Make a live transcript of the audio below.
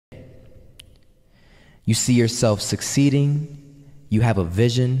You see yourself succeeding, you have a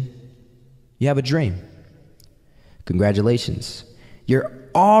vision, you have a dream. Congratulations. You're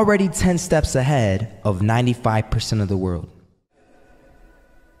already 10 steps ahead of 95% of the world.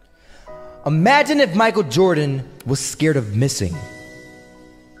 Imagine if Michael Jordan was scared of missing.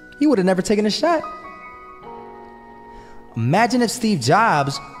 He would have never taken a shot. Imagine if Steve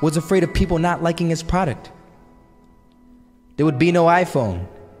Jobs was afraid of people not liking his product. There would be no iPhone.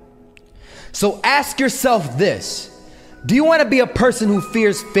 So ask yourself this: do you want to be a person who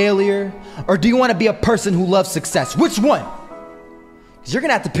fears failure, or do you want to be a person who loves success? Which one? Because you're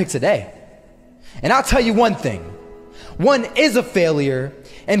gonna have to pick today. And I'll tell you one thing: one is a failure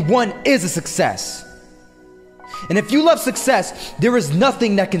and one is a success. And if you love success, there is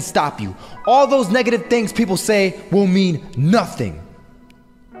nothing that can stop you. All those negative things people say will mean nothing.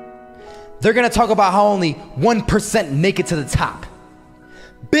 They're gonna talk about how only 1% make it to the top.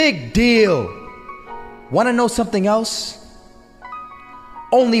 Big deal. Wanna know something else?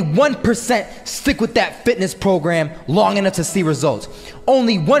 Only 1% stick with that fitness program long enough to see results.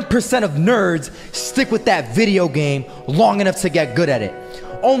 Only 1% of nerds stick with that video game long enough to get good at it.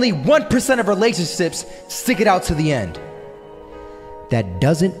 Only 1% of relationships stick it out to the end. That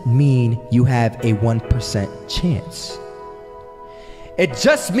doesn't mean you have a 1% chance. It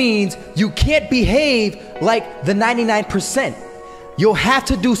just means you can't behave like the 99%. You'll have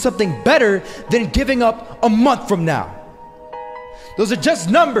to do something better than giving up a month from now. Those are just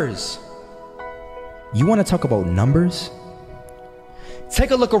numbers. You want to talk about numbers?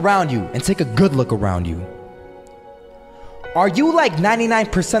 Take a look around you and take a good look around you. Are you like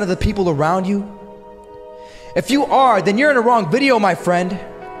 99% of the people around you? If you are, then you're in the wrong video, my friend.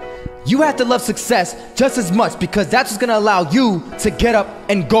 You have to love success just as much, because that's what's gonna allow you to get up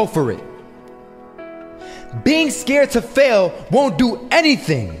and go for it. Being scared to fail won't do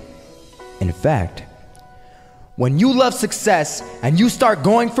anything. In fact, when you love success and you start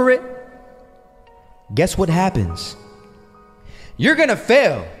going for it, guess what happens? You're gonna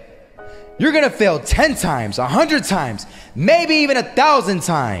fail. You're gonna fail 10 times, 100 times, maybe even 1,000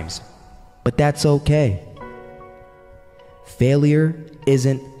 times. But that's okay. Failure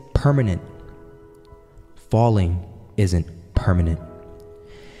isn't permanent. Falling isn't permanent.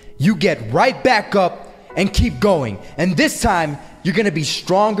 You get right back up and keep going. And this time, you're gonna be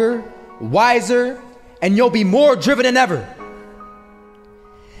stronger, wiser, and you'll be more driven than ever.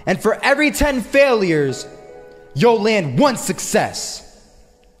 And for every 10 failures, you'll land one success.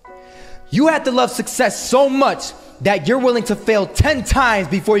 You have to love success so much that you're willing to fail 10 times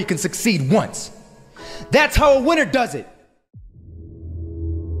before you can succeed once. That's how a winner does it.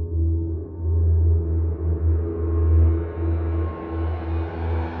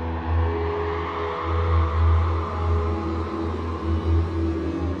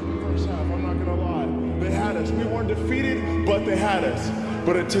 First half, I'm not gonna lie. They had us. We weren't defeated, but they had us.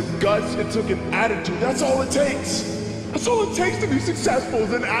 But it took guts, it took an attitude. That's all it takes. That's all it takes to be successful,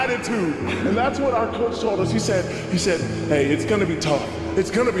 is an attitude. And that's what our coach told us. He said, hey, it's gonna be tough. It's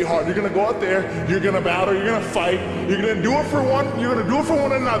gonna be hard. You're gonna go out there, you're gonna battle, you're gonna fight, you're gonna do it for one, you're gonna do it for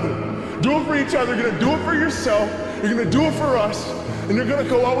one another. Do it for each other, you're gonna do it for yourself, you're gonna do it for us, and you're gonna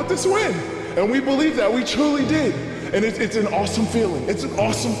go out with this win. And we believe that, we truly did. And it's an awesome feeling. It's an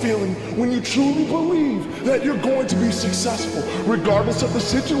awesome feeling when you truly believe that you're going to be successful. Regardless of the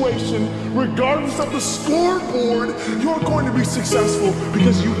situation, regardless of the scoreboard, you're going to be successful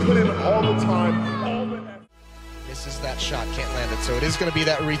because you put in all the time, all the effort. Misses that shot, can't land it. So it is going to be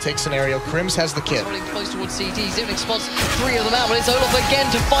that retake scenario. Krims has the kid. Running close towards CT, Zivnik spots 3 of them out, but it's Olaf again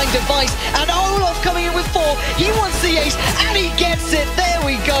to find device, and Olaf coming in with 4. He wants the ace, and he gets it. There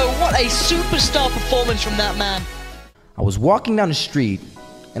we go. What a superstar performance from that man. I was walking down the street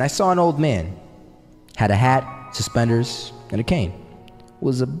and I saw an old man. Had a hat, suspenders, and a cane.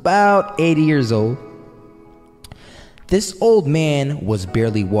 Was about 80 years old. This old man was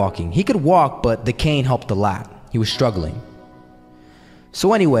barely walking. He could walk, but the cane helped a lot. He was struggling.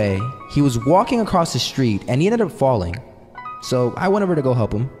 So anyway, he was walking across the street and he ended up falling. So I went over to go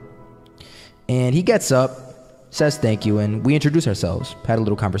help him. And he gets up, says thank you, and we introduced ourselves. Had a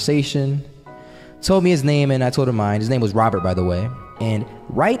little conversation. Told me his name and I told him mine. His name was Robert, by the way. And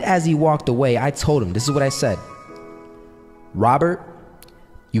right as he walked away, I told him, this is what I said. Robert,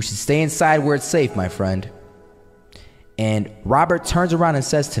 you should stay inside where it's safe, my friend. And Robert turns around and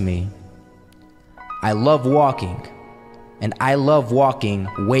says to me, I love walking. And I love walking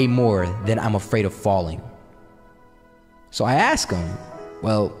way more than I'm afraid of falling. So I asked him,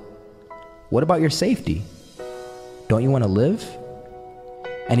 well, what about your safety? Don't you want to live?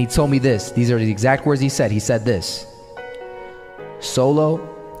 And he told me this. These are the exact words he said. He said this: Solo,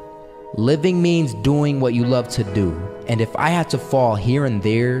 Living means doing what you love to do. And if I had to fall here and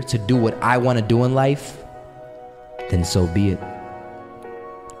there to do what I want to do in life, then so be it.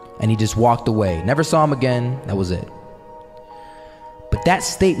 And he just walked away. Never saw him again. That was it. But that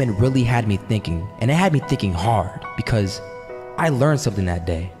statement really had me thinking, and it had me thinking hard, because I learned something that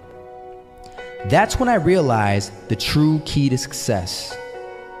day. That's when I realized the true key to success.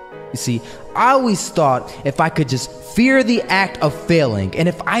 You see, I always thought if I could just fear the act of failing, and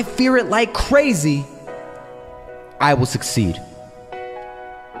if I fear it like crazy, I will succeed.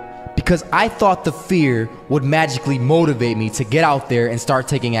 Because I thought the fear would magically motivate me to get out there and start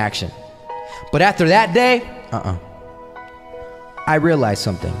taking action. But after that day, I realized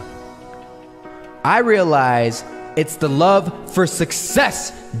something. I realized it's the love for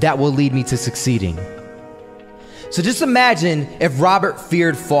success that will lead me to succeeding. So just imagine if Robert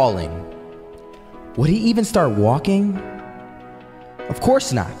feared falling. Would he even start walking? Of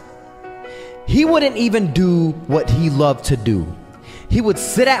course not. He wouldn't even do what he loved to do. He would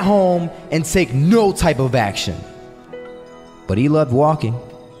sit at home and take no type of action. But he loved walking.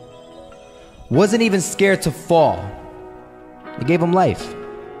 Wasn't even scared to fall. It gave him life.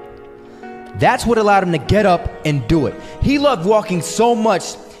 That's what allowed him to get up and do it. He loved walking so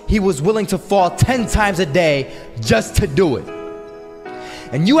much, he was willing to fall 10 times a day just to do it.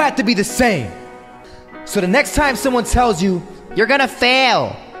 And you have to be the same. So the next time someone tells you, you're gonna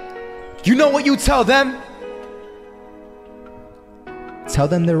fail, you know what you tell them? Tell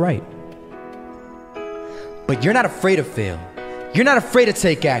them they're right. But you're not afraid to fail. You're not afraid to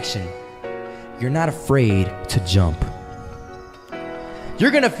take action. You're not afraid to jump.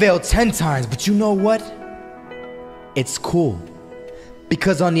 You're gonna fail 10 times, but you know what? It's cool.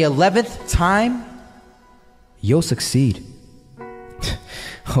 Because on the 11th time, you'll succeed.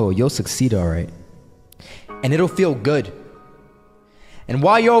 Oh, you'll succeed, all right. And it'll feel good. And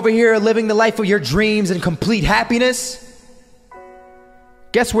while you're over here living the life of your dreams and complete happiness,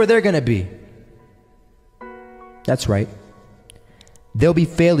 guess where they're gonna be? That's right. They'll be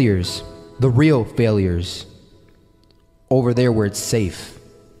failures, the real failures. Over there where it's safe,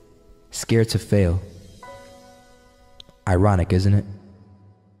 scared to fail. Ironic, isn't it?